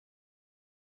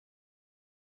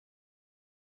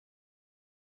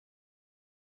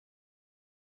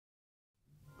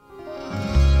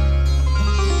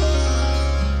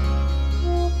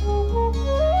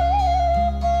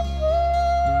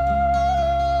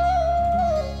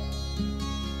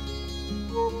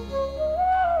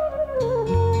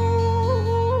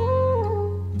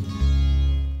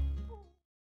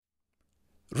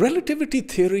Relativity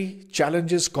theory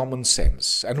challenges common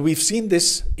sense, and we've seen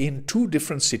this in two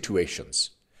different situations.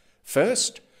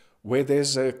 First, where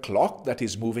there's a clock that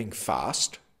is moving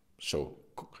fast, so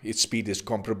its speed is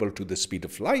comparable to the speed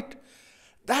of light,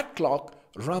 that clock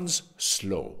runs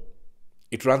slow.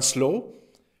 It runs slow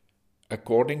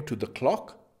according to the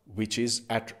clock which is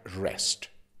at rest.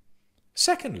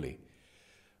 Secondly,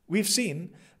 we've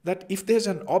seen that if there's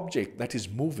an object that is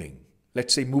moving,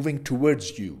 let's say moving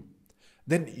towards you,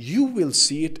 then you will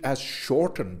see it as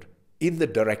shortened in the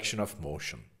direction of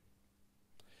motion.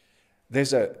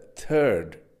 There's a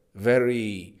third,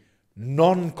 very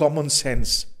non-common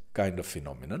sense kind of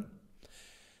phenomenon.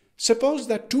 Suppose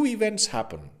that two events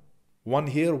happen, one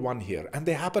here, and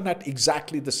they happen at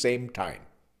exactly the same time,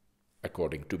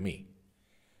 according to me.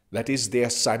 That is, they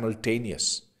are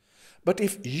simultaneous. But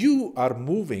if you are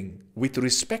moving with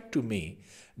respect to me,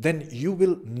 then you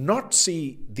will not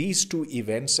see these two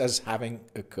events as having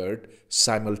occurred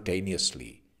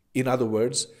simultaneously. In other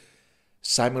words,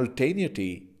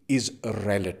 simultaneity is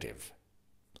relative.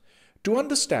 To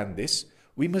understand this,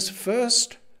 we must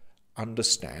first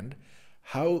understand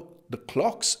how the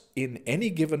clocks in any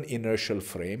given inertial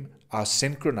frame are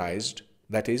synchronized,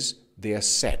 that is, they are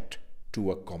set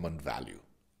to a common value.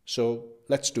 So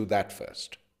let's do that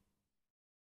first.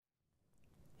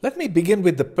 Let me begin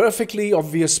with the perfectly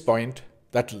obvious point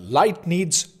that light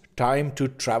needs time to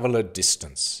travel a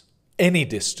distance, any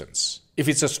distance. If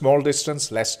it's a small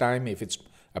distance, less time. If it's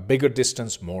a bigger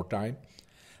distance, more time.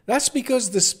 That's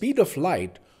because the speed of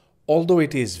light, although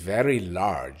it is very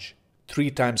large,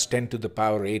 3 times 10 to the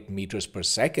power 8 meters per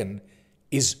second,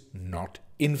 is not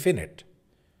infinite.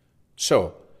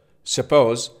 So,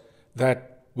 suppose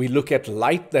that we look at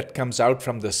light that comes out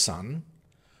from the sun.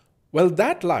 Well,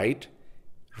 that light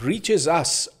reaches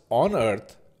us on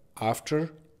Earth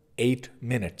after 8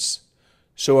 minutes.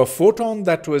 So a photon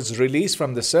that was released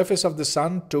from the surface of the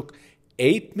sun took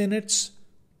 8 minutes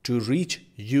to reach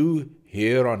you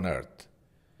here on Earth.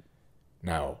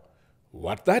 Now,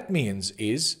 what that means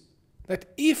is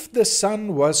that if the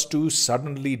sun was to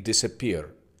suddenly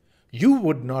disappear, you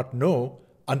would not know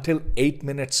until 8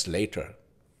 minutes later.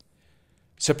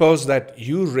 Suppose that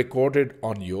you recorded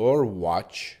on your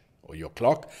watch or your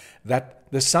clock that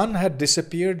the sun had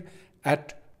disappeared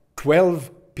at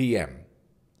 12 p.m.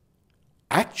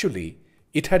 Actually,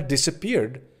 it had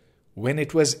disappeared when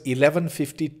it was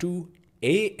 11:52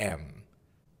 a.m.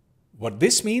 What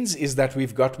this means is that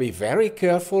we've got to be very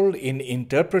careful in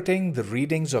interpreting the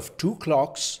readings of two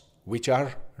clocks which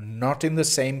are not in the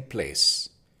same place.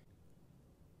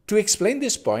 To explain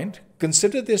this point,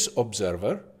 consider this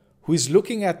observer who is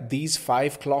looking at these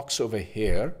 5 clocks over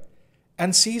here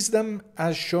and sees them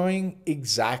as showing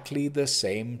exactly the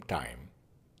same time.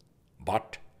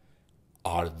 But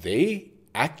are they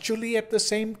actually at the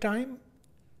same time?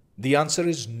 The answer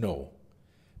is no,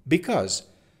 because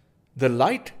the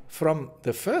light from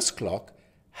the first clock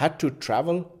had to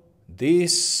travel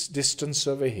this distance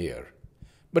over here,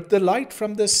 but the light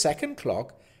from the second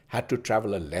clock had to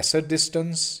travel a lesser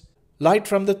distance. Light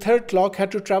from the third clock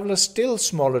had to travel a still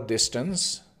smaller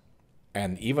distance,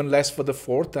 and even less for the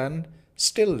fourth and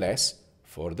still less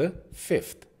for the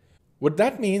fifth. What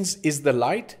that means is the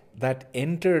light that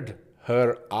entered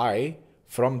her eye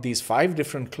from these 5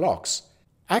 different clocks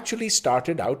actually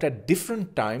started out at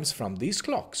different times from these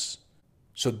clocks.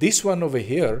 So this one over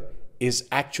here is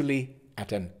actually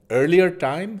at an earlier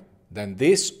time than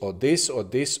this or this or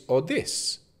this or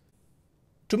this.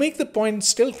 To make the point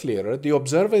still clearer, the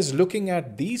observer is looking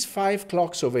at these 5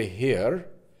 clocks over here.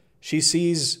 She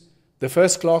sees the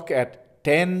first clock at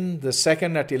 10, the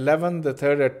second at 11, the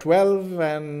third at 12,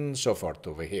 and so forth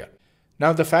over here.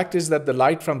 Now the fact is that the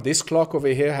light from this clock over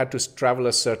here had to travel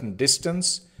a certain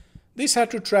distance. This had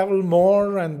to travel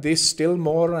more, and this still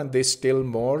more, and this still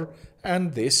more,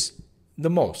 and this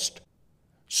the most.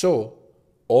 So,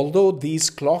 although these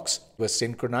clocks were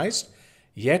synchronized,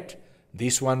 yet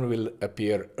this one will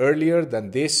appear earlier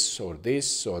than this, or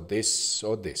this, or this,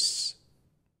 or this.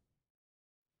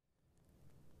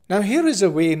 Now here is a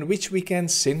way in which we can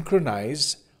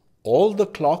synchronize all the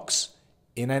clocks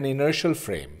in an inertial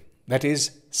frame, that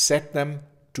is, set them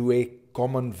to a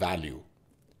common value.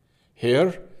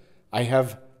 Here I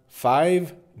have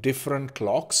 5 different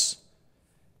clocks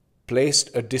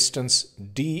placed a distance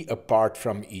d apart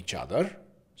from each other,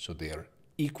 so they are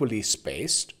equally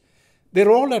spaced.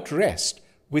 They're all at rest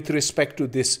with respect to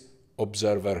this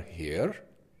observer here.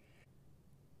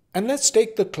 And let's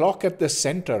take the clock at the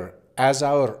center as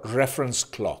our reference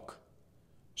clock.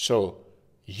 So,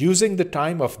 using the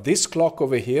time of this clock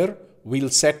over here, we'll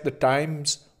set the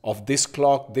times of this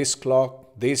clock, this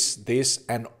clock, this,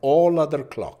 and all other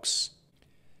clocks.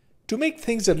 To make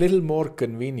things a little more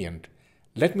convenient,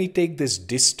 let me take this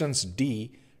distance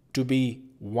d to be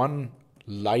 1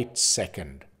 light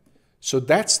second. So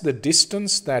that's the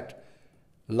distance that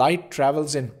light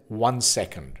travels in 1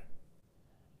 second.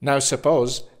 Now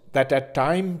suppose that at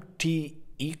time t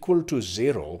equal to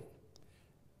 0,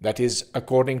 that is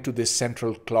according to this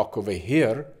central clock over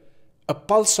here, a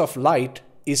pulse of light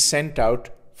is sent out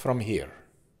from here.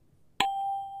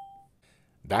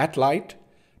 That light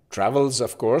travels,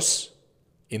 of course,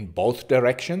 in both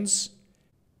directions,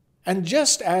 and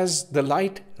just as the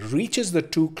light reaches the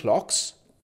two clocks,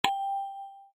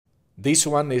 this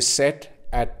one is set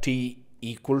at t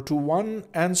equal to 1,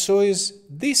 and so is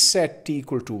this set t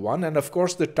equal to 1, and of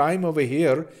course the time over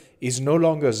here is no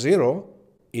longer 0,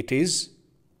 it is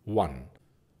 1.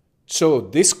 So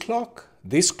this clock,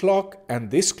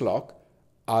 and this clock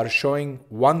are showing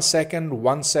 1 second,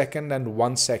 1 second, and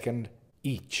 1 second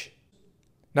each.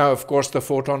 Now, of course, the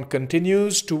photon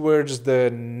continues towards the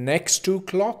next two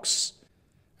clocks,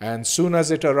 and soon as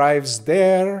it arrives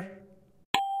there,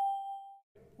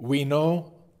 we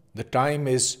know the time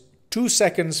is 2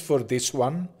 seconds for this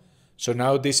one. So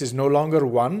now this is no longer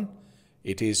 1,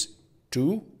 it is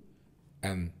 2,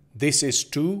 and this is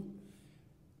 2.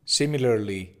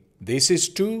 Similarly, this is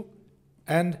 2,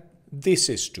 and this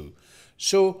is 2.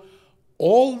 So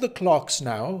all the clocks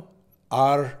now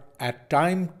are at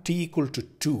time t equal to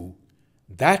 2.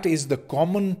 That is the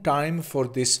common time for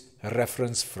this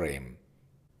reference frame.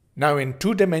 Now in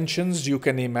 2 dimensions, you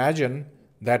can imagine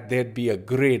that there'd be a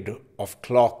grid of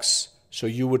clocks. So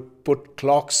you would put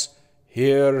clocks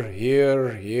here,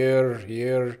 here, here,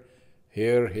 here,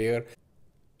 here, here.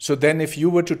 So then if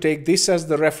you were to take this as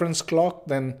the reference clock,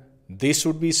 then this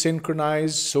would be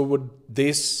synchronized, so would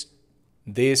this,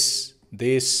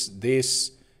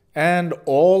 and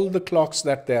all the clocks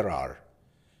that there are.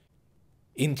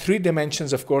 In 3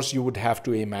 dimensions, of course, you would have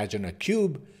to imagine a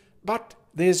cube, but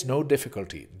there's no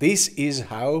difficulty. This is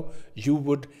how you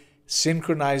would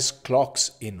synchronize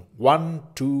clocks in 1,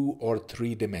 2, or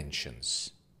 3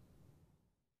 dimensions.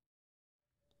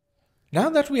 Now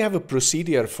that we have a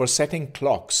procedure for setting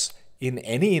clocks in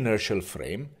any inertial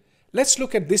frame, let's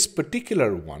look at this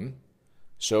particular one.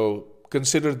 So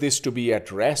consider this to be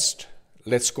at rest.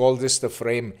 Let's call this the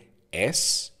frame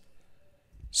S.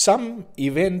 Some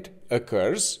event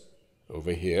occurs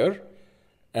over here,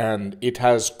 and it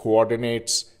has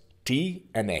coordinates t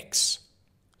and x.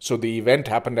 So the event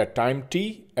happened at time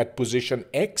t at position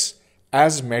x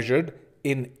as measured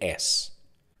in S.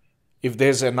 If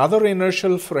there's another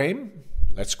inertial frame,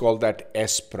 let's call that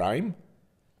S prime,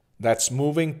 that's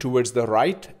moving towards the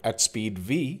right at speed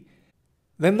v,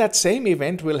 then that same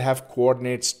event will have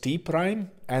coordinates t prime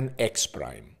and x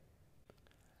prime.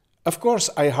 Of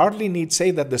course, I hardly need say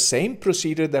that the same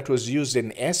procedure that was used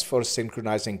in S for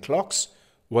synchronizing clocks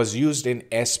was used in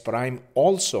S prime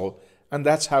also, and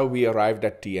that's how we arrived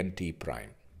at t and t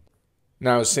prime.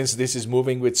 Now, since this is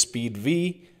moving with speed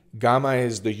v, gamma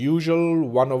is the usual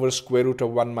 1 over square root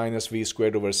of 1 minus v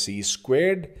squared over c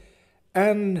squared,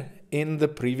 and in the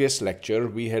previous lecture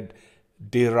we had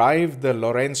derived the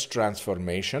Lorentz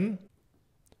transformation,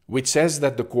 which says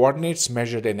that the coordinates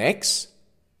measured in x,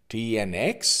 t and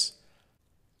x,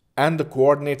 and the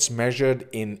coordinates measured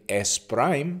in S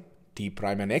prime, t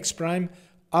prime and x prime,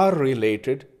 are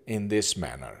related in this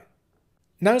manner.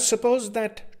 Now suppose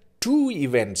that 2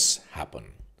 events happen.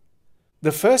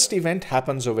 The first event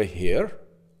happens over here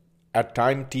at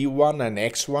time t1 and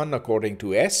x1 according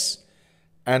to S,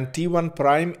 and t1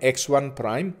 prime, x1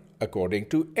 prime according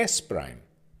to S prime.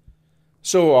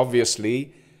 So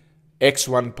obviously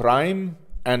x1 prime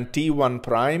and t1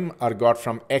 prime are got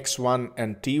from x1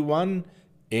 and t1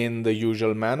 in the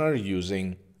usual manner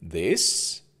using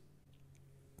this.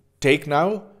 Take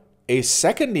now a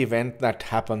second event that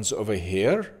happens over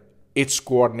here. Its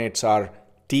coordinates are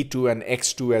t2 and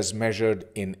x2 as measured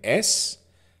in S,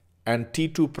 and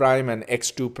t2 prime and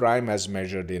x2 prime as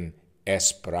measured in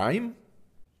S prime.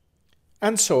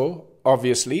 And so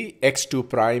obviously x2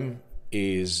 prime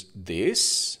is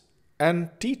this, and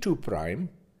t2 prime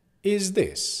is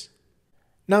this.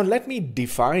 Now let me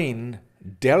define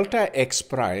delta x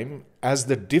prime as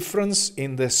the difference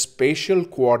in the spatial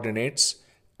coordinates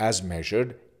as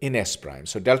measured in S prime.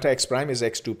 So delta x prime is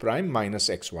x2 prime minus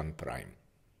x1 prime.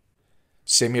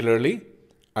 Similarly,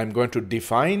 I'm going to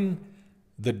define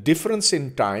the difference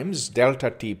in times delta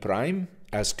t prime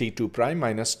as t2 prime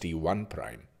minus t1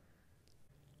 prime.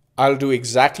 I'll do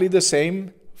exactly the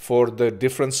same for the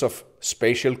difference of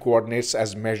spatial coordinates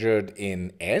as measured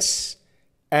in S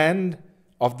and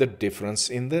of the difference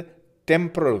in the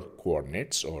temporal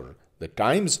coordinates or the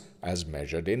times as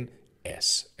measured in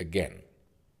s again.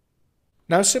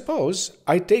 Now suppose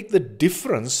I take the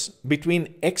difference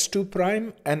between x2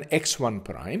 prime and x1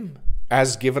 prime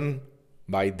as given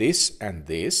by this and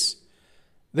this,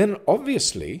 then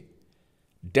obviously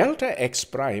delta x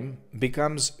prime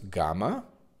becomes gamma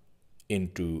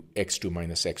into x2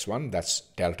 minus x1, that's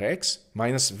delta x,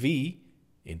 minus v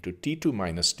into t2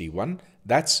 minus t1,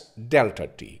 that's delta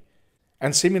t.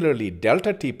 And similarly,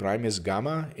 delta t prime is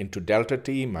gamma into delta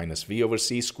t minus v over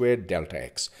c squared delta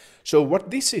x. So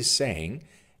what this is saying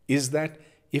is that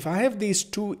if I have these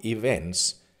two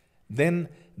events, then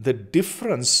the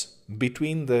difference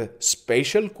between the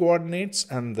spatial coordinates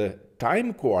and the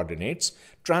time coordinates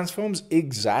transforms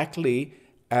exactly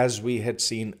as we had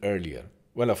seen earlier.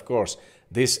 Well, of course,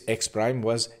 this x prime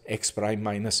was x prime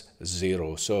minus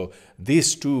 0. So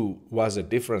this too was a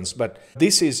difference, but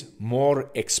this is more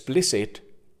explicit,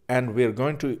 and we're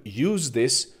going to use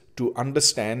this to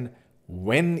understand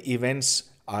when events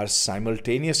are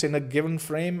simultaneous in a given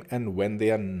frame and when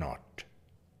they are not.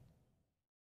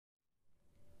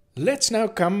 Let's now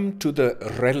come to the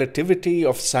relativity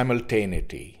of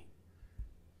simultaneity.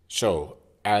 So,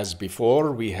 as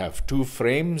before, we have two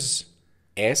frames,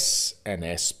 S and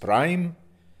S prime,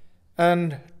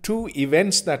 and two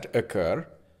events that occur,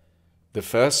 the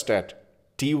first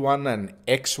at T1 and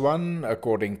X1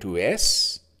 according to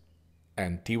S,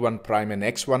 and T1 prime and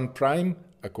X1 prime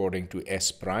according to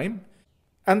S prime,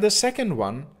 and the second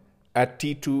one at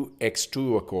T2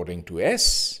 X2 according to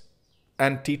S,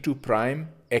 and T2 prime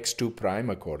X2 prime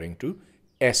according to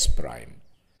S prime.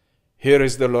 Here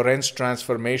is the Lorentz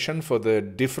transformation for the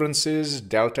differences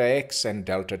delta x and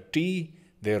delta t.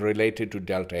 They are related to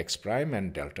delta x prime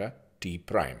and delta t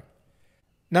prime.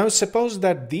 Now suppose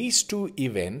that these two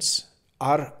events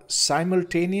are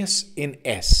simultaneous in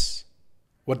S.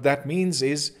 What that means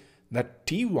is that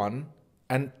T1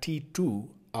 and T2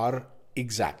 are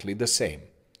exactly the same,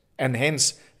 and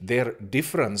hence their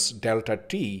difference delta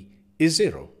t is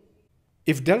 0.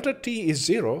 If delta t is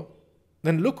 0,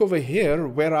 then look over here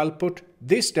where I'll put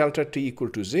this delta t equal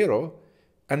to 0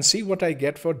 and see what I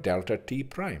get for delta t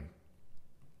prime.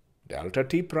 Delta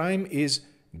t prime is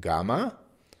gamma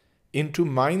into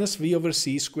minus v over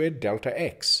c squared delta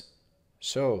x.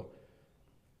 So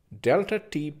delta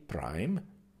t prime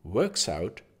works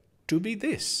out to be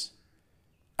this.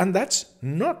 And that's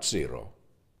not 0.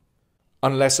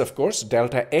 Unless, of course,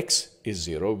 delta x is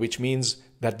 0, which means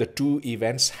that the two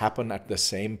events happen at the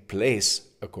same place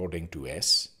according to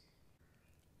S.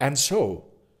 And so,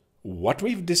 what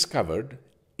we've discovered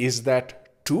is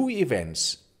that two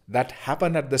events that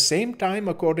happen at the same time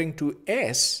according to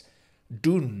S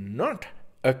do not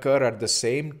occur at the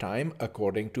same time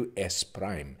according to S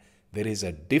prime. There is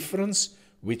a difference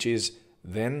which is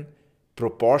then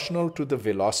proportional to the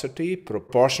velocity,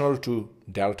 proportional to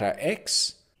delta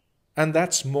x, and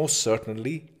that's most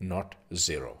certainly not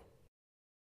 0.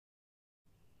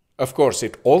 Of course,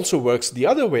 it also works the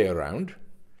other way around.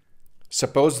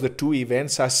 Suppose the two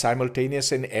events are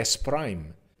simultaneous in S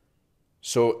prime.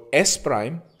 So S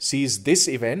prime sees this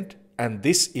event and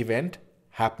this event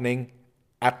happening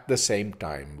at the same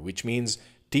time, which means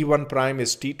T1 prime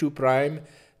is T2 prime,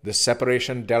 the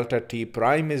separation delta T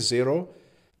prime is 0,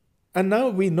 and now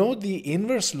we know the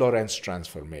inverse Lorentz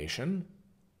transformation.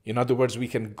 In other words, we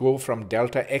can go from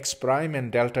delta x prime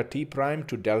and delta t prime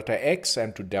to delta x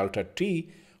and to delta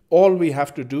t. All we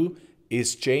have to do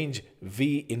is change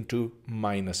v into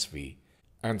minus v.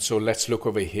 And so let's look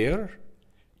over here.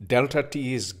 Delta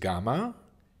t is gamma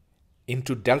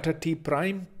into delta t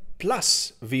prime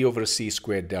plus v over c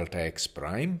squared delta x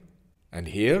prime. And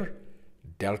here,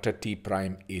 delta t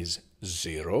prime is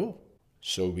 0.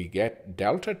 So we get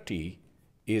delta t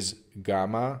is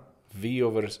gamma v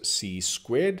over c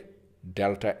squared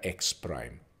delta x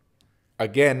prime.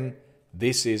 Again,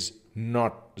 this is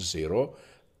not 0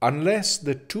 unless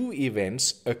the two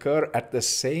events occur at the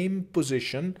same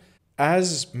position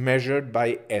as measured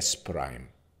by S prime.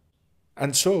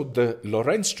 And so the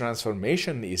Lorentz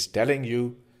transformation is telling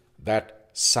you that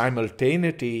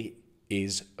simultaneity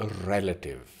is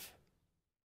relative.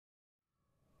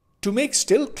 To make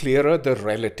still clearer the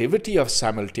relativity of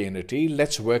simultaneity,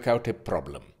 let's work out a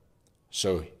problem.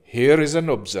 So here is an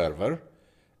observer.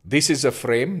 This is a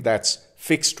frame that's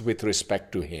fixed with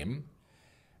respect to him.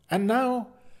 And now,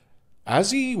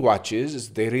 as he watches,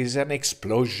 there is an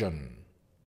explosion.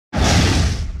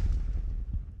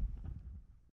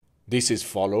 This is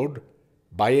followed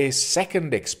by a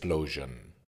second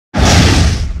explosion.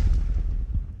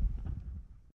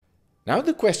 Now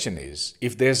the question is,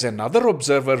 if there's another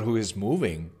observer who is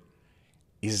moving,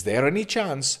 is there any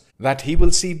chance that he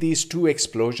will see these two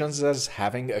explosions as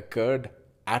having occurred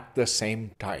at the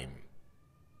same time?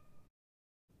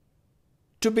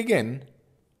 To begin,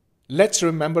 let's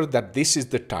remember that this is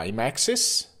the time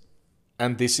axis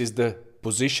and this is the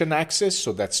position axis,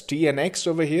 so that's t and x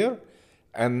over here,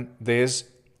 and there's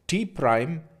t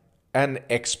prime and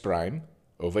x prime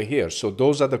over here. So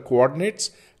those are the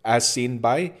coordinates as seen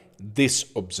by this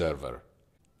observer.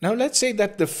 Now let's say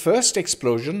that the first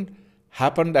explosion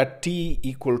happened at t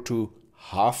equal to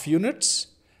half units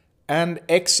and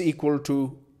x equal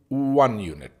to 1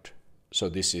 unit. So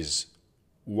this is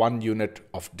 1 unit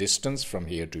of distance from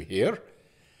here to here,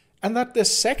 and that the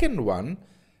second one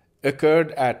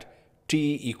occurred at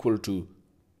t equal to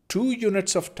 2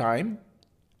 units of time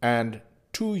and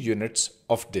 2 units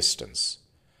of distance.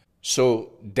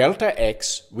 So delta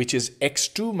x, which is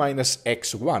x2 minus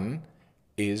x1,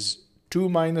 is 2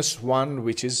 minus 1,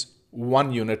 which is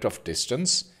 1 unit of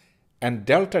distance, and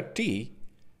delta t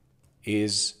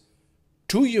is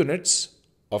 2 units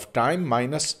of time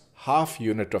minus half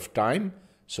unit of time,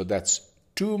 so that's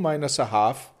 2 minus a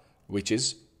half, which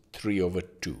is 3 over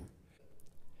 2.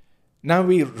 Now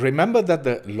we remember that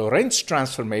the Lorentz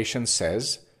transformation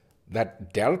says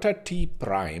that delta t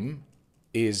prime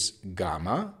is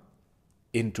gamma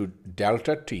into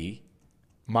delta t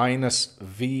minus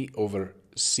v over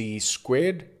c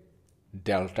squared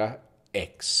delta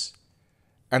x.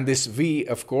 And this v,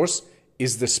 of course,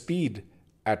 is the speed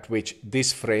at which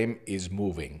this frame is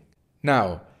moving.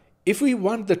 Now, if we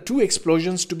want the two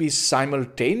explosions to be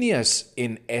simultaneous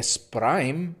in S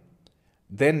prime,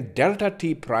 then delta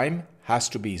t prime has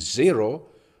to be 0,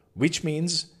 which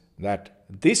means that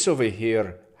this over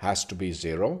here has to be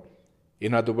 0.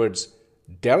 In other words,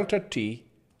 delta t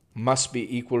must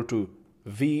be equal to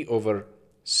v over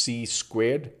c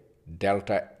squared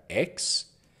delta x.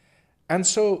 And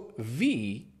so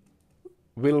v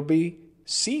will be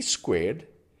c squared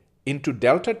into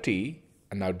delta t,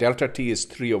 and now delta t is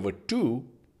 3 over 2,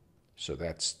 so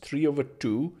that's 3 over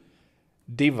 2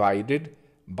 divided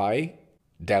by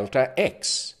delta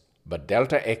x. But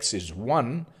delta x is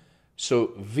 1,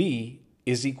 so v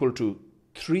is equal to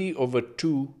 3 over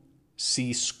 2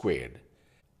 c squared.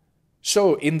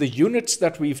 So in the units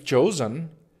that we've chosen,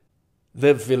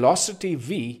 the velocity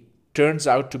v turns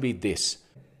out to be this.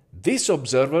 This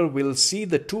observer will see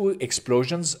the two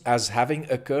explosions as having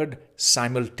occurred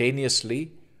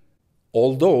simultaneously,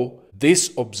 although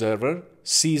this observer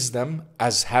sees them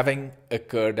as having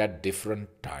occurred at different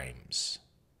times.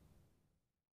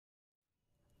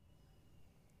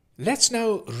 Let's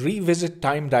now revisit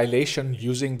time dilation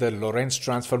using the Lorentz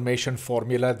transformation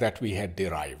formula that we had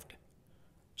derived.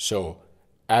 So,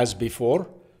 as before,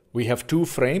 we have two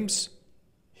frames.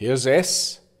 Here's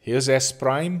S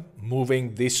prime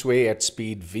moving this way at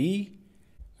speed v.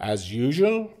 As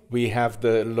usual, we have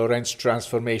the Lorentz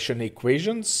transformation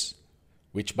equations,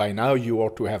 which by now you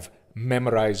ought to have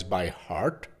memorized by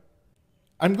heart.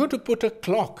 I'm going to put a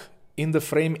clock in the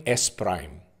frame S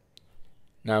prime.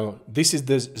 Now, this is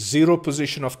the 0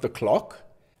 position of the clock,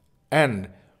 and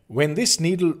when this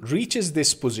needle reaches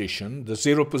this position, the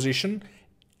 0 position,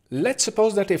 let's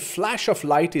suppose that a flash of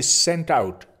light is sent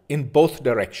out in both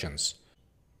directions.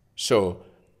 So,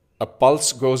 a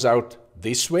pulse goes out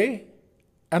this way,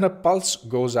 and a pulse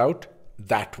goes out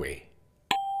that way.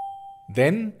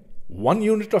 Then, 1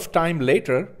 unit of time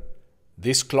later,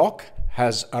 this clock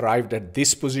has arrived at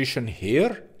this position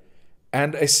here,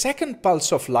 and a second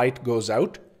pulse of light goes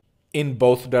out in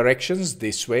both directions,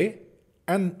 this way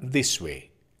and this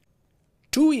way.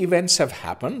 Two events have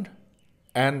happened,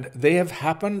 and they have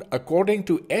happened according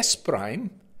to S prime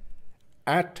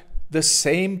at the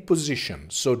same position.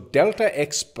 So delta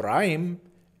x prime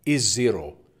is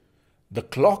 0. The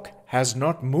clock has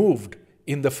not moved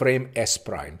in the frame S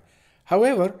prime.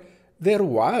 However, there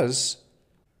was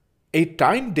a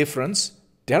time difference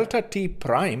delta t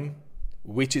prime,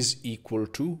 which is equal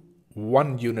to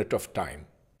 1 unit of time.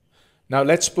 Now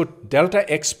let's put delta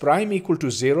x prime equal to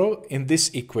 0 in this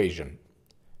equation.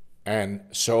 And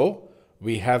so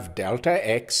we have delta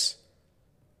x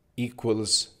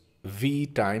equals v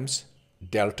times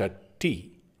delta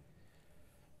t.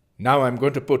 Now I'm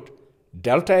going to put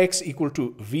delta x equal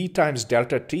to v times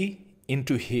delta t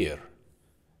into here.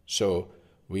 So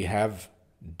we have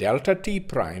delta t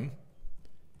prime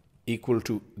equal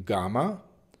to gamma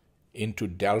into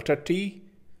delta t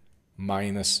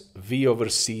minus v over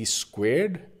c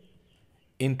squared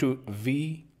into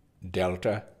v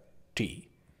delta t.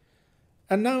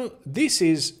 And now this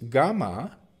is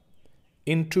gamma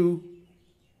into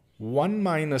 1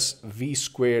 minus v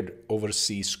squared over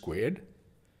c squared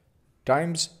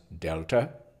times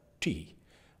delta t.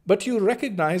 But you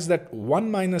recognize that 1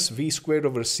 minus v squared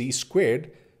over c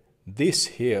squared, this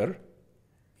here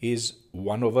is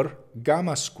 1 over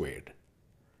gamma squared.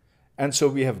 And so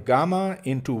we have gamma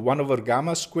into 1 over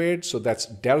gamma squared, so that's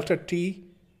delta t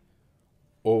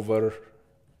over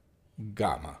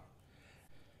gamma.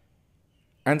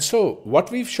 And so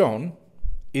what we've shown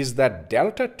is that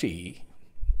delta t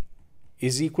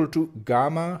is equal to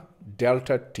gamma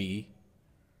delta t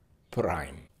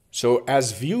prime. So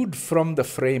as viewed from the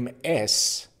frame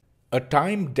S, a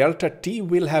time delta t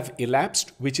will have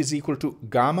elapsed, which is equal to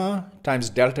gamma times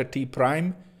delta t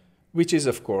prime, which is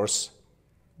of course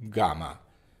gamma,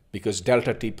 because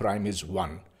delta t prime is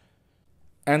 1.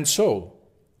 And so,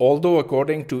 although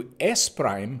according to S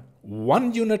prime,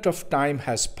 1 unit of time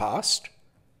has passed,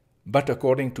 but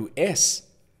according to S,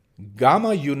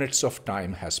 gamma units of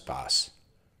time has passed.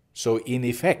 So in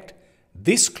effect,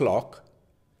 this clock,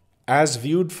 as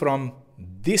viewed from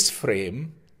this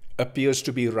frame, appears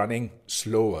to be running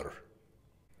slower.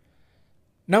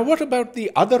 Now what about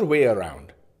the other way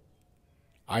around?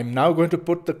 I'm now going to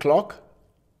put the clock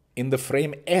in the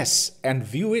frame S and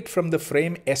view it from the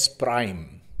frame S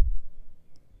prime.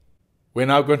 We're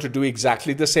now going to do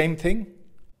exactly the same thing.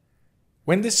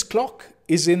 When this clock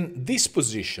is in this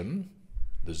position,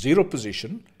 the 0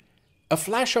 position, a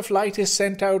flash of light is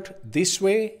sent out this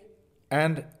way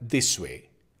and this way.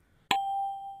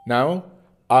 Now,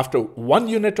 after 1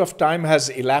 unit of time has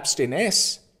elapsed in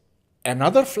S,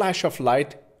 another flash of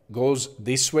light goes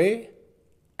this way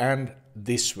and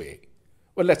this way.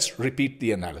 Well, let's repeat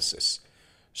the analysis.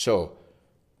 So,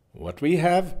 what we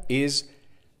have is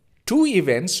 2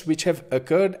 events which have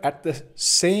occurred at the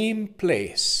same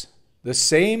place, the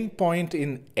same point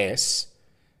in S,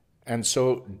 and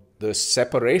so the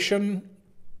separation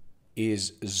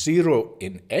is 0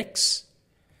 in X,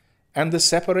 and the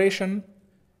separation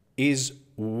is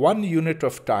 1 unit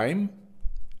of time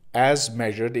as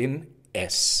measured in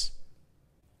S.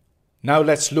 Now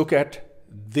let's look at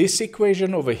this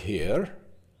equation over here.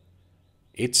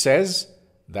 It says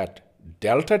that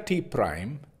delta t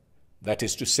prime, that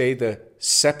is to say the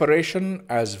separation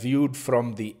as viewed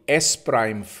from the S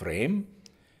prime frame,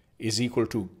 is equal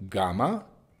to gamma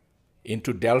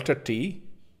into delta t,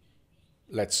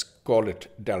 let's call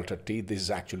it delta t, this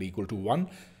is actually equal to 1,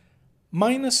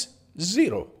 minus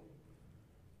 0.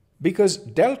 Because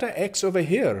delta x over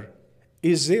here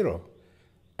is 0.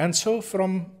 And so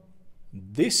from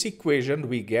this equation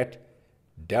we get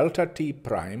delta t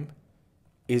prime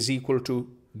is equal to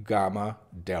gamma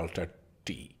delta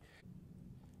t.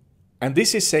 And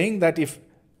this is saying that if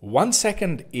 1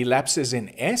 second elapses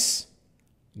in S,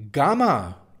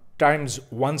 gamma times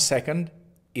 1 second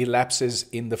elapses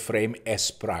in the frame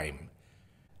S prime.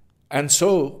 And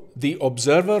so the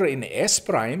observer in S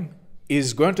prime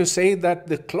is going to say that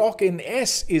the clock in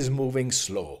S is moving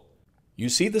slow. You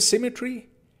see the symmetry?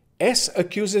 S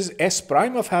accuses S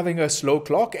prime of having a slow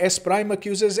clock, S prime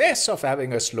accuses S of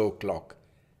having a slow clock.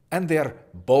 And they're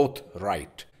both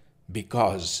right,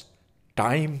 because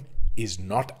time is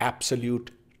not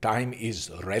absolute, time is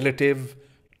relative,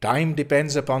 time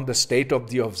depends upon the state of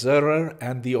the observer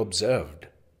and the observed.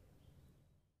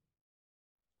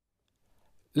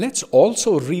 Let's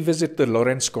also revisit the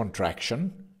Lorentz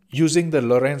contraction using the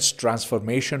Lorentz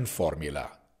transformation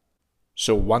formula.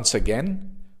 So once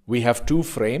again, we have 2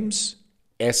 frames,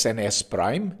 S and S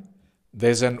prime.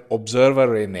 There's an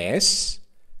observer in S,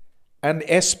 and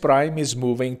S prime is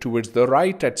moving towards the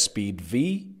right at speed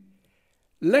v.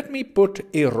 Let me put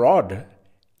a rod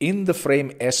in the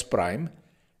frame S prime,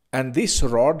 and this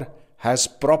rod has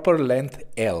proper length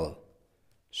L.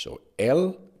 So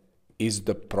L is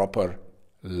the proper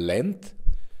length,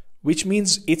 which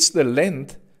means it's the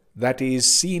length that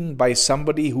is seen by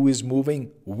somebody who is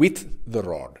moving with the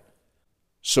rod.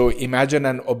 So imagine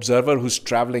an observer who's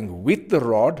traveling with the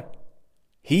rod.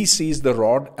 He sees the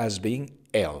rod as being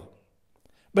L.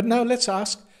 But now let's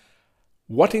ask,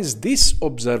 what is this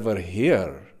observer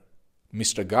here,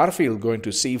 Mr. Garfield, going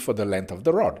to see for the length of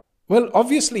the rod? Well,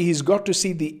 obviously he's got to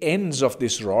see the ends of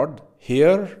this rod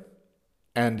here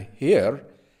and here,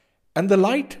 and the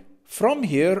light from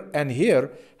here and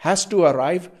here has to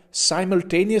arrive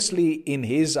simultaneously in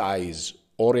his eyes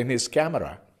or in his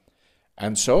camera.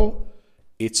 And so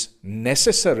it's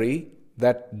necessary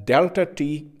that delta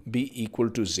t be equal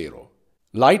to 0.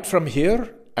 Light from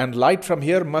here and light from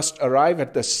here must arrive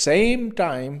at the same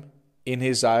time in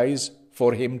his eyes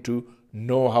for him to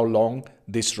know how long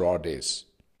this rod is.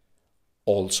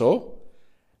 Also,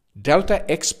 delta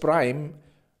x prime,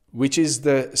 which is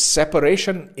the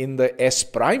separation in the S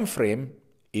prime frame,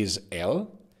 is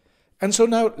L. And so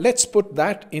now let's put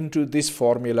that into this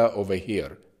formula over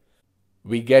here.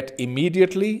 we get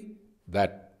immediately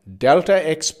that delta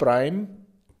x prime,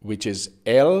 which is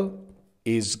L,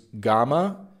 is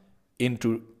gamma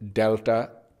into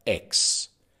delta x.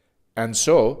 And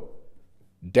so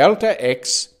delta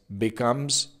x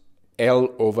becomes L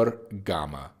over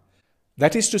gamma.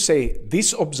 That is to say,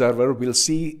 this observer will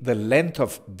see the length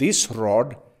of this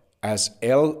rod as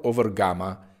L over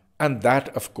gamma, and that,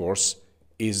 of course,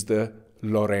 is the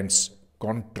Lorentz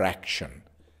contraction.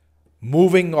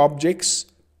 Moving objects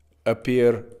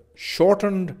appear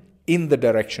shortened in the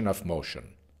direction of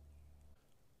motion.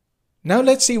 Now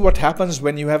let's see what happens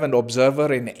when you have an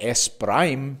observer in S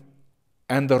prime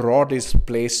and the rod is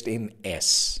placed in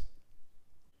S.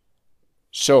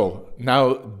 So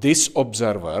now this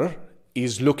observer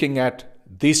is looking at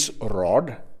this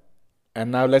rod,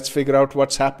 and now let's figure out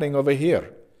what's happening over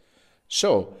here.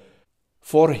 So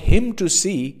for him to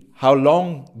see how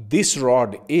long this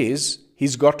rod is,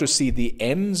 he's got to see the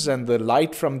ends, and the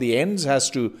light from the ends has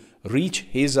to reach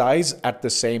his eyes at the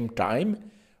same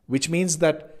time, which means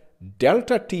that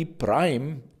delta t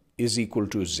prime is equal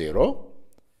to 0,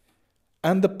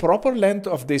 and the proper length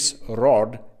of this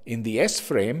rod in the S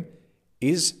frame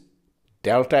is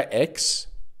delta x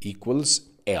equals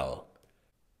L.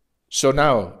 So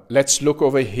now let's look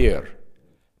over here.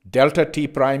 Delta t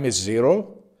prime is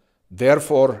 0.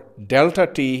 Therefore, delta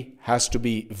t has to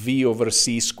be v over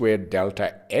c squared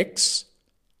delta x.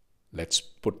 Let's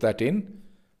put that in.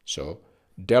 So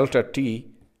delta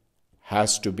t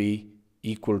has to be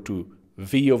equal to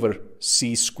v over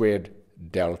c squared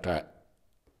delta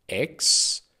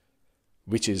x,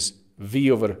 which is v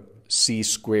over c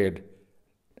squared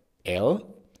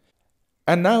L.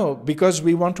 And now, because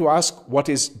we want to ask what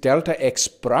is delta x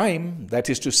prime, that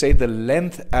is to say the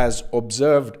length as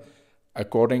observed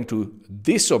according to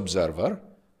this observer,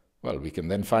 well, we can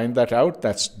then find that out.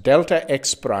 That's delta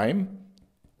x prime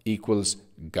equals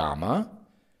gamma,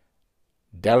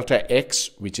 delta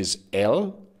x, which is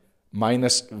L,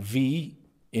 minus v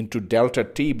into delta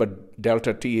t, but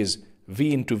delta t is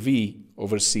v into v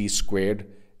over c squared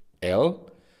L.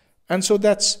 And so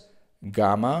that's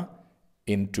gamma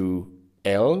into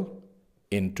L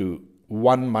into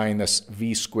 1 minus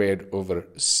v squared over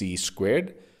c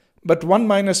squared. But 1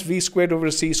 minus v squared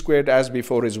over c squared as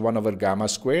before is 1 over gamma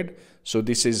squared. So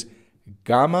this is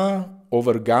gamma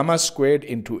over gamma squared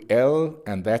into L,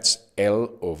 and that's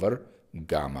L over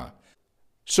gamma.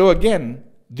 So again,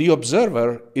 the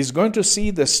observer is going to see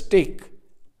the stick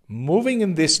moving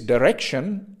in this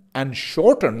direction and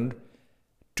shortened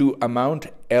to amount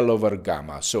L over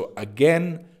gamma. So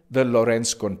again, the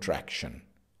Lorentz contraction.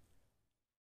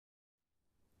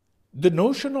 The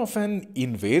notion of an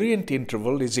invariant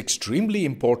interval is extremely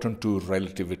important to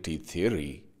relativity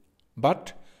theory.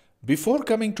 But before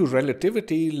coming to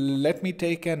relativity, let me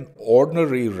take an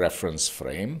ordinary reference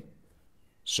frame.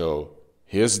 So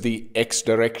here's the x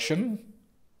direction,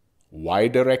 y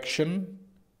direction,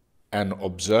 an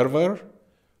observer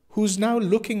who's now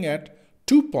looking at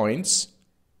 2 points,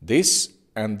 this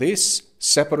and this,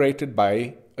 separated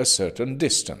by a certain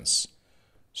distance.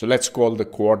 So let's call the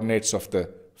coordinates of the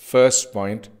first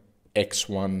point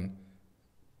x1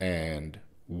 and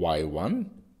y1,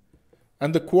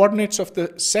 and the coordinates of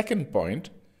the second point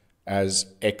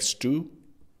as x2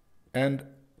 and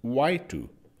y2.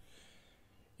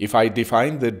 If I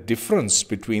define the difference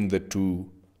between the two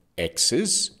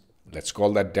x's, let's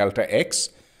call that delta x,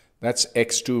 that's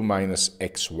x2 minus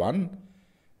x1,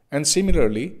 and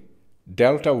similarly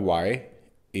delta y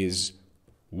is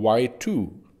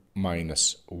y2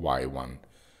 minus y1.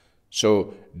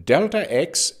 So delta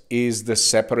x is the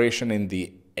separation in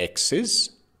the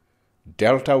x's,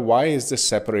 delta y is the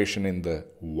separation in the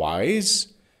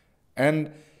y's,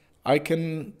 and I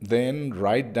can then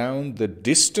write down the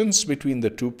distance between the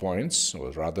 2 points,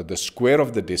 or rather the square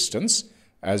of the distance,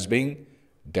 as being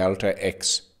delta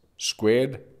x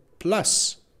squared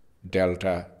plus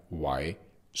delta y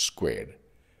squared.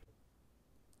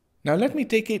 Now let me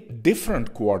take a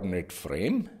different coordinate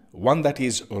frame, one that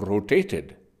is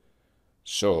rotated.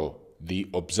 So the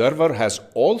observer has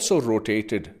also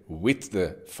rotated with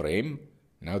the frame.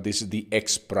 Now this is the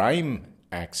x prime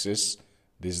axis,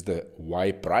 this is the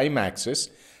y prime axis,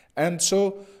 and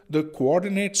so the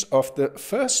coordinates of the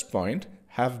first point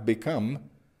have become,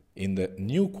 in the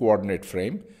new coordinate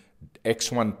frame,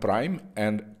 x1 prime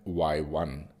and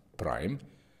y1 prime.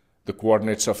 The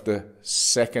coordinates of the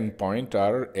second point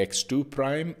are x2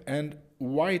 prime and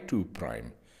y2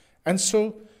 prime. And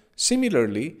so,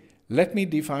 similarly, let me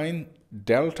define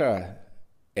delta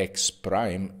x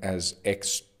prime as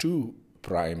x2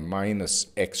 prime minus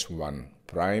x1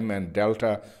 prime and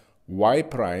delta y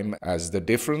prime as the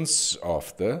difference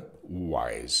of the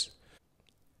y's.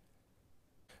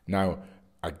 Now,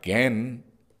 again,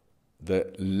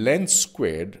 the length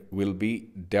squared will be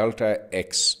delta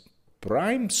x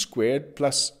prime squared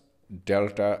plus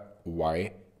delta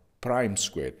y prime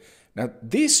squared. Now,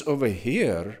 this over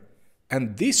here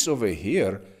and this over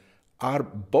here are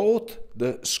both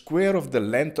the square of the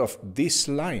length of this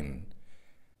line.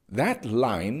 That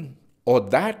line or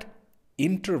that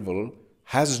interval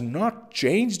has not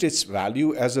changed its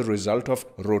value as a result of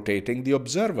rotating the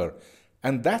observer.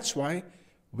 And that's why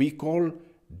we call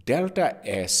delta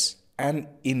S an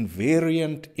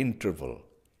invariant interval.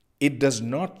 It does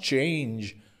not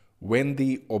change when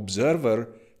the observer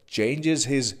changes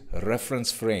his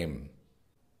reference frame.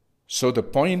 So the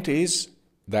point is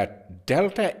that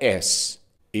delta S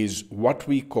is what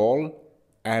we call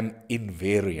an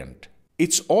invariant.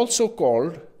 It's also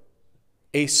called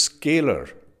a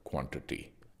scalar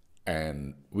quantity,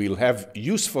 and we'll have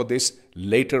use for this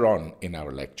later on in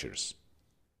our lectures.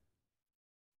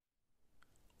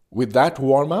 With that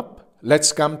warm-up,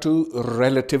 let's come to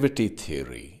relativity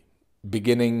theory,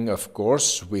 beginning, of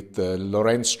course, with the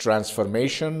Lorentz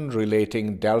transformation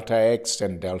relating delta x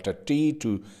and delta t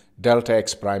to delta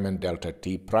x prime and delta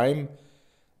t prime.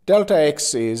 Delta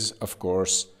x is, of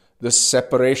course, the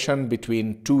separation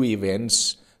between two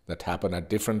events that happen at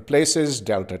different places.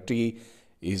 Delta t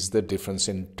is the difference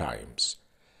in times.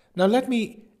 Now let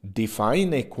me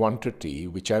define a quantity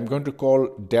which I'm going to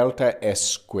call delta s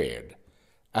squared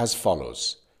as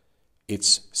follows.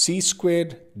 It's c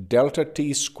squared delta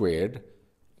t squared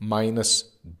minus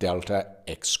delta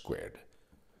x squared.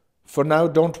 For now,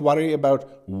 don't worry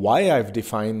about why I've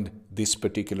defined this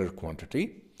particular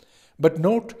quantity, but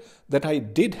note that I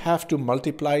did have to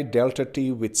multiply delta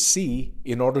t with c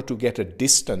in order to get a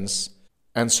distance,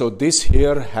 and so this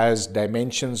here has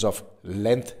dimensions of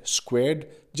length squared,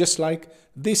 just like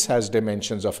this has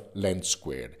dimensions of length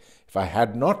squared. If I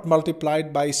had not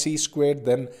multiplied by c squared,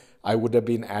 then I would have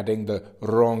been adding the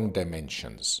wrong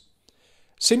dimensions.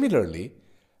 Similarly,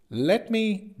 let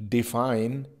me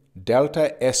define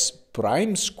delta s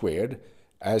prime squared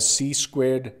as c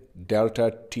squared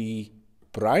delta t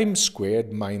prime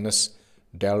squared minus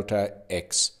delta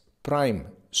x prime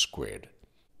squared.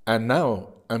 And now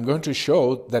I'm going to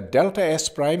show that delta s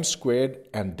prime squared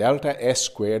and delta s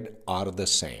squared are the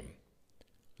same.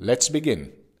 Let's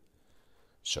begin.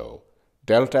 So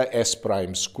delta s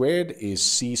prime squared is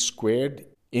c squared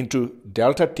into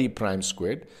delta t prime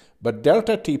squared, but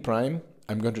delta t prime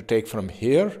I'm going to take from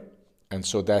here, and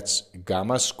so that's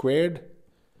gamma squared.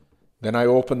 Then I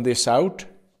open this out,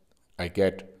 I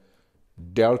get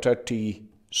delta t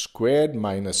squared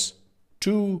minus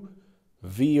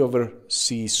 2v over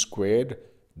c squared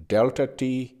delta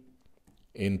t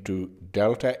into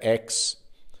delta x,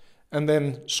 and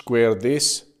then square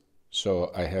this,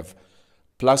 so I have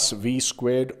plus v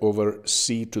squared over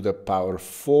c to the power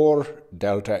 4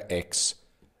 delta x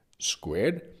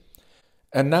squared.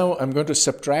 And now I'm going to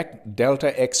subtract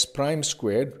delta x prime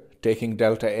squared, taking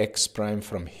delta x prime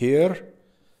from here,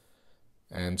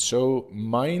 and so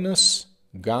minus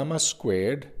gamma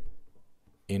squared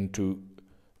into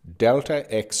delta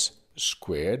x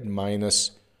squared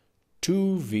minus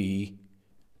 2v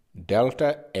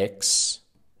delta x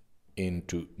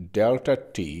into delta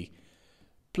t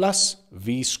plus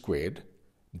v squared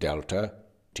delta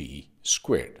t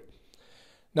squared.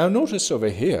 Now notice over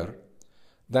here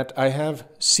that I have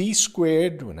c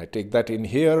squared. When I take that in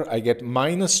here, I get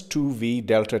minus 2v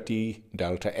delta t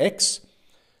delta x.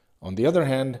 On the other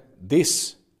hand,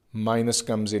 this minus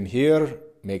comes in here,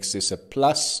 makes this a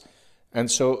plus,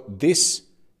 and so this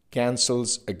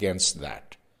cancels against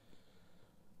that.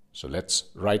 So let's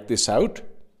write this out.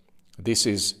 This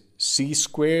is c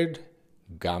squared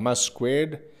gamma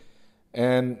squared,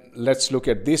 and let's look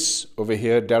at this over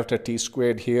here, delta t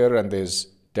squared here, and there's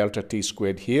delta t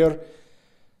squared here.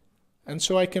 And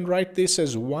so I can write this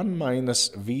as 1 minus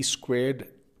v squared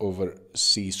over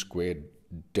c squared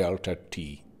delta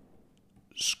t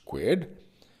squared.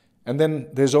 And then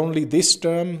there's only this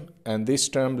term and this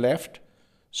term left.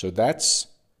 So that's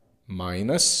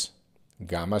minus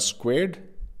gamma squared.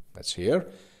 That's here.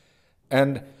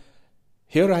 And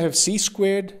here I have c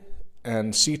squared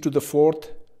and c to the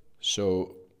 4th.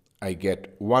 So I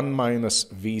get 1 minus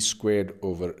v squared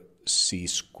over c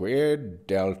squared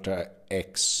delta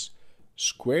x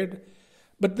squared.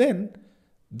 But then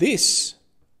this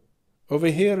over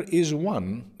here is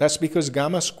 1. That's because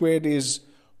gamma squared is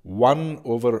 1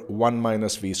 over 1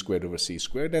 minus v squared over c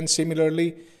squared. And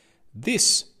similarly,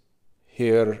 this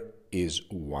here is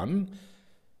 1.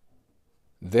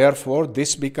 Therefore,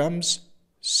 this becomes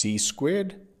c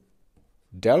squared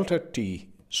delta t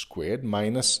squared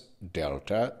minus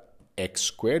delta x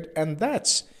squared, and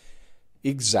that's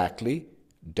exactly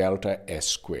delta s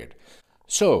squared.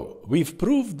 So we've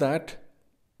proved that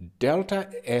delta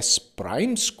s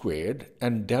prime squared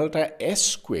and delta s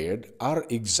squared are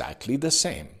exactly the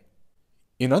same.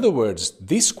 In other words,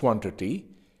 this quantity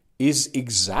is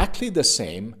exactly the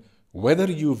same whether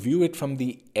you view it from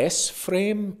the s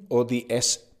frame or the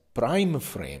s prime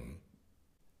frame.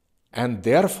 And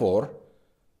therefore,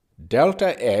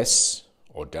 delta s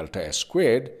or delta s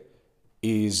squared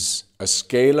is a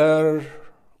scalar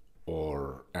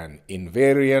or an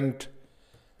invariant,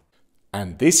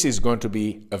 and this is going to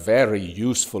be a very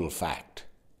useful fact.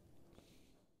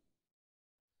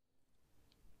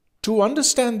 To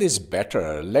understand this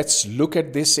better, let's look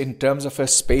at this in terms of a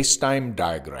space-time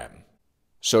diagram.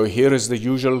 So here is the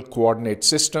usual coordinate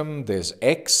system. There's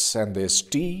x and there's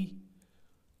t.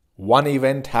 One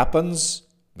event happens,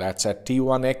 that's at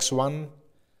t1, x1,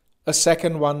 a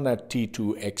second one at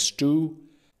t2, x2,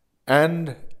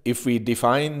 and if we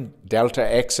define delta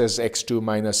x as x2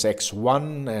 minus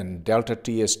x1 and delta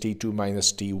t as t2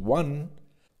 minus t1,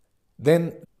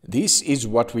 then this is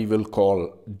what we will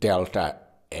call delta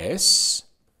s.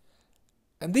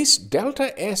 And this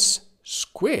delta s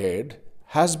squared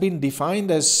has been defined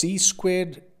as c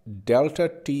squared delta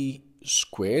t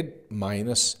squared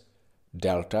minus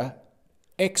delta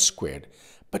x squared.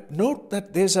 But note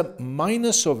that there's a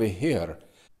minus over here.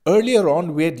 Earlier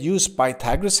on, we had used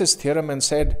Pythagoras' theorem and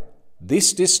said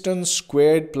this distance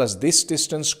squared plus this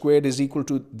distance squared is equal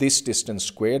to this distance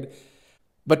squared.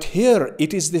 But here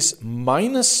it is this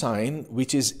minus sign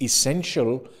which is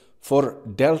essential for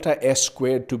delta s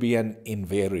squared to be an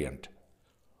invariant.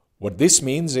 What this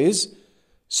means is,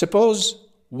 suppose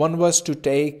one was to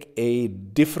take a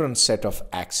different set of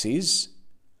axes.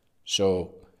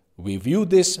 So we view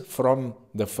this from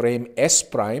the frame S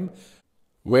prime,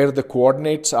 where the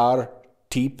coordinates are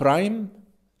t prime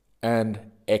and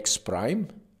x prime,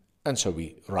 and so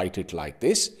we write it like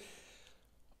this.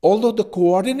 Although the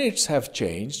coordinates have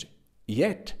changed,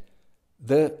 yet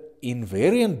the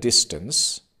invariant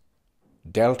distance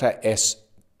delta s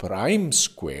prime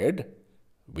squared,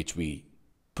 which we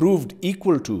proved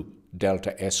equal to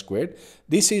delta s squared,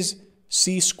 this is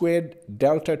c squared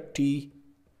delta t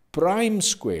prime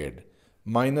squared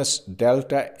minus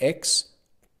delta x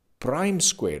prime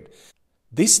squared.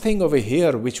 This thing over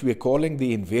here, which we're calling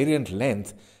the invariant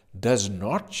length, does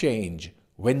not change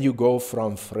when you go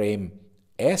from frame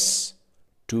S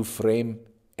to frame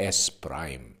S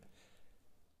prime.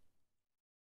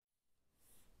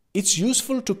 It's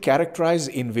useful to characterize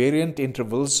invariant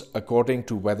intervals according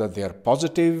to whether they're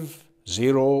positive,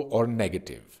 zero, or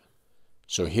negative.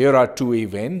 So here are two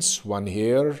events, one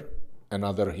here,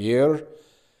 another here.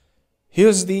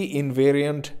 Here's the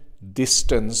invariant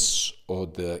distance or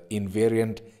the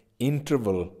invariant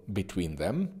interval between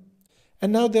them.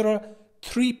 And now there are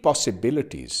three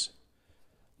possibilities.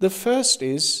 The first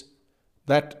is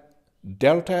that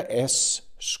delta s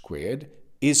squared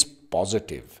is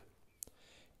positive.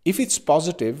 If it's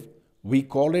positive, we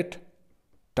call it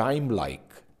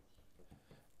time-like.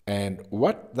 And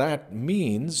what that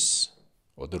means,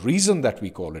 or the reason that we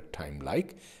call it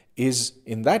time-like, is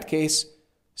in that case,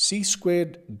 c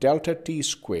squared delta t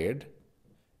squared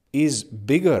is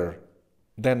bigger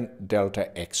than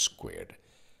delta x squared.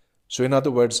 So in other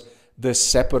words, the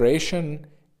separation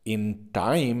in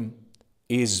time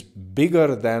is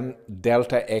bigger than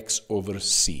delta x over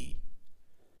c.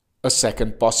 A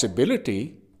second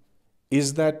possibility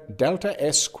is that delta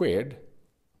s squared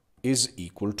is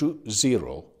equal to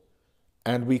 0,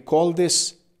 and we call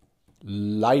this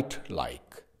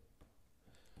light-like.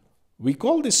 We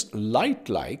call this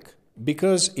light-like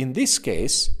because in this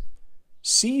case,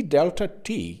 c delta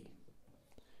t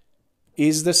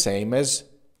is the same as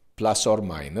plus or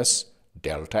minus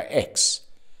delta x.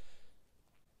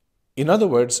 In other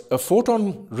words, a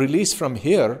photon released from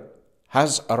here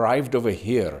has arrived over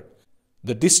here.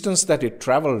 The distance that it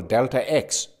traveled, delta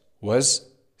x, was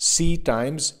c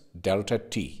times delta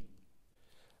t.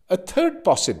 A third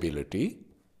possibility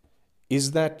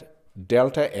is that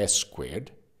delta s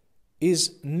squared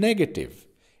is negative,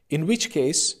 in which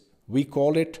case we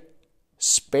call it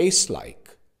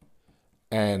space-like.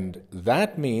 And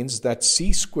that means that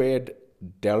c squared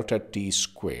delta t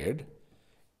squared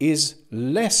is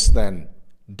less than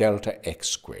delta x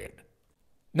squared.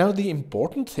 Now the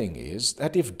important thing is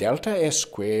that if delta s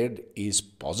squared is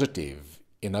positive,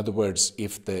 in other words,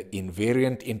 if the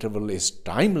invariant interval is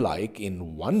time-like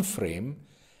in one frame,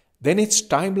 then it's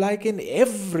time-like in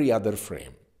every other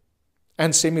frame.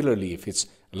 And similarly, if it's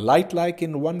light-like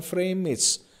in one frame,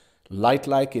 it's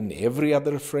light-like in every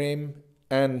other frame,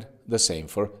 and the same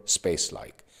for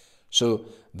space-like. So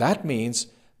that means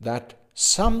that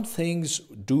some things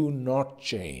do not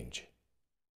change.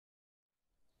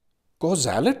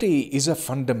 Causality is a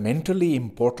fundamentally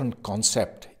important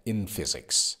concept in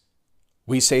physics.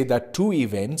 We say that two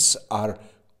events are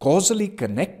causally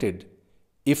connected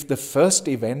if the first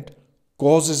event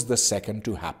causes the second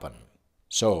to happen.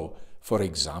 So, for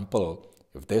example,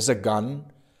 if there's a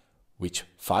gun which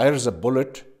fires a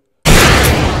bullet,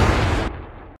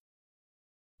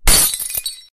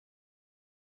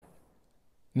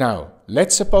 now,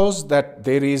 let's suppose that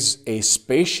there is a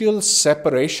spatial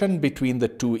separation between the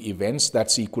two events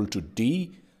that's equal to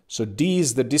d. So d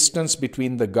is the distance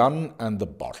between the gun and the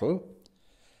bottle.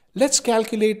 Let's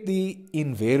calculate the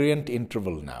invariant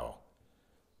interval now.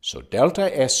 So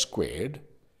delta s squared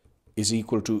is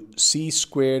equal to c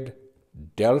squared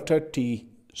delta t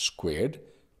squared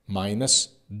minus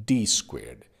d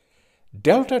squared.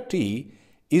 Delta t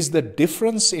is the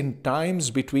difference in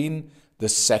times between the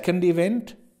second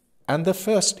event and the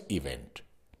first event.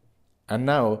 And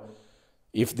now,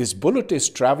 if this bullet is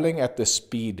traveling at the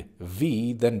speed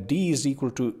v, then d is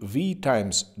equal to v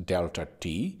times delta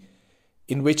t,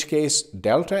 in which case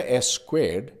delta s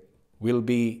squared will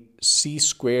be c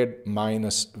squared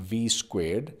minus v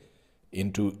squared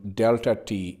into delta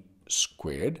t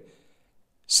squared.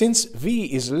 Since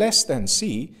v is less than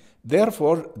c,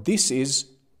 therefore this is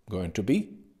going to be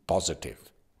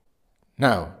positive.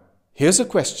 Now, here's a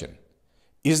question.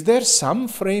 Is there some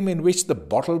frame in which the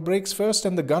bottle breaks first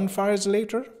and the gun fires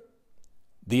later?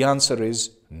 The answer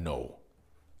is no.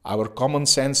 Our common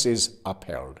sense is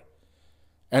upheld.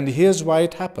 And here's why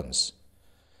it happens.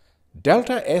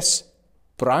 Delta s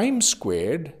prime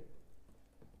squared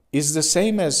is the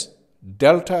same as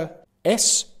delta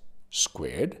s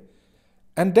squared,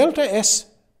 and delta s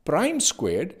prime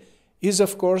squared is,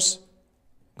 of course,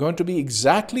 going to be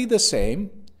exactly the same,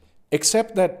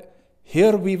 except that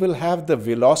here we will have the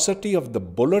velocity of the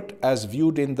bullet as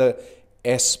viewed in the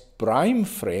s prime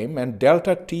frame, and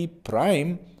delta t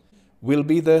prime will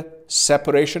be the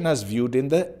separation as viewed in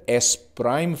the s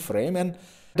prime frame, and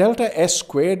delta s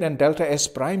squared and delta s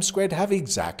prime squared have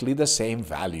exactly the same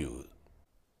value.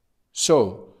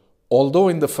 So, although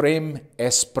in the frame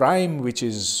s prime, which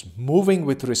is moving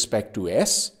with respect to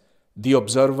s, the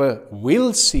observer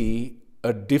will see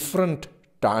a different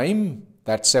time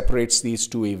that separates these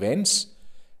two events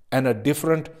and a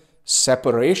different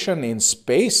separation in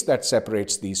space that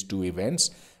separates these two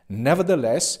events,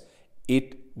 nevertheless,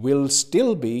 it will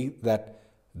still be that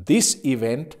this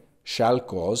event shall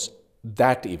cause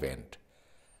that event.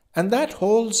 And that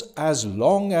holds as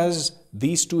long as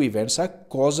these two events are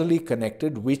causally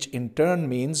connected, which in turn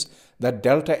means that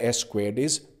delta s squared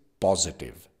is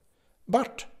positive.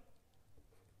 But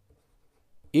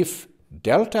if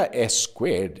delta s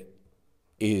squared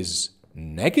is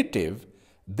negative,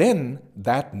 then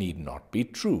that need not be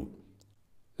true.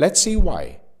 Let's see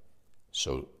why.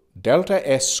 So delta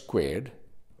s squared,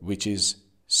 which is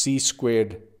c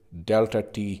squared delta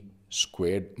t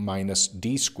squared minus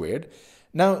d squared.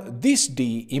 Now this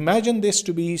d, imagine this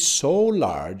to be so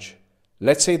large,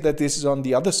 let's say that this is on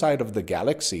the other side of the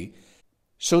galaxy,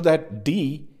 so that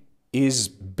d is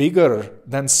bigger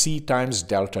than c times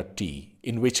delta t,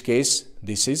 in which case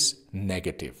this is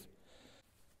negative.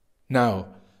 Now,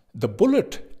 the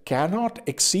bullet cannot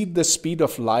exceed the speed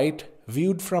of light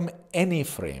viewed from any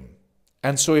frame.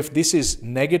 And so if this is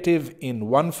negative in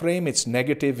one frame, it's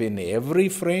negative in every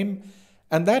frame.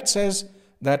 And that says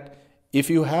that if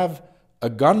you have a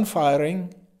gun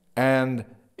firing and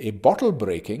a bottle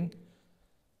breaking,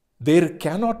 there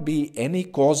cannot be any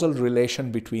causal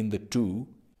relation between the two,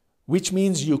 which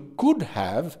means you could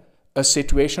have a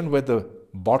situation where the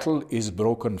bottle is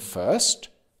broken first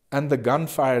and the gun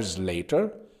fires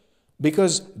later,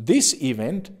 because this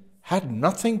event had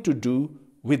nothing to do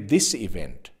with this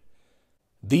event.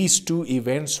 These two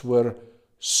events were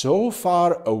so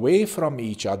far away from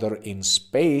each other in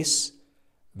space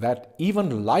that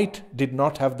even light did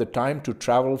not have the time to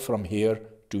travel from here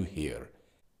to here.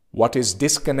 What is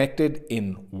disconnected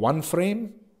in one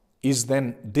frame is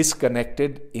then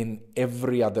disconnected in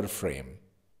every other frame.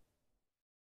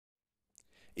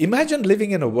 Imagine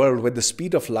living in a world where the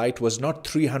speed of light was not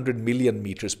 300 million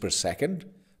meters per second,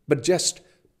 but just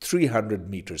 300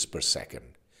 meters per second.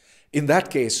 In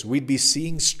that case, we'd be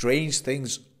seeing strange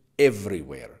things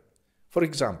everywhere. For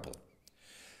example,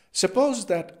 suppose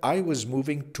that I was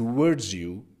moving towards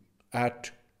you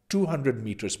at 200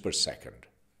 meters per second,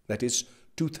 that is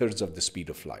 2/3 of the speed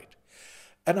of light,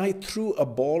 and I threw a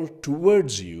ball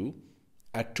towards you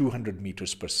at 200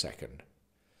 meters per second.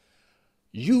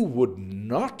 you would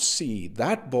not see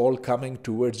that ball coming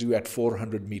towards you at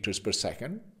 400 meters per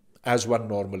second, as one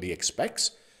normally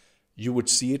expects. You would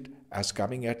see it as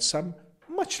coming at some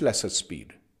much lesser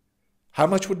speed. How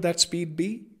much would that speed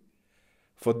be?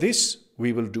 For this,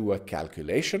 we will do a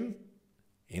calculation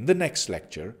in the next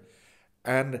lecture,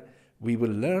 and we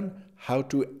will learn how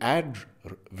to add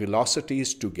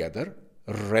velocities together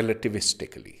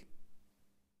relativistically.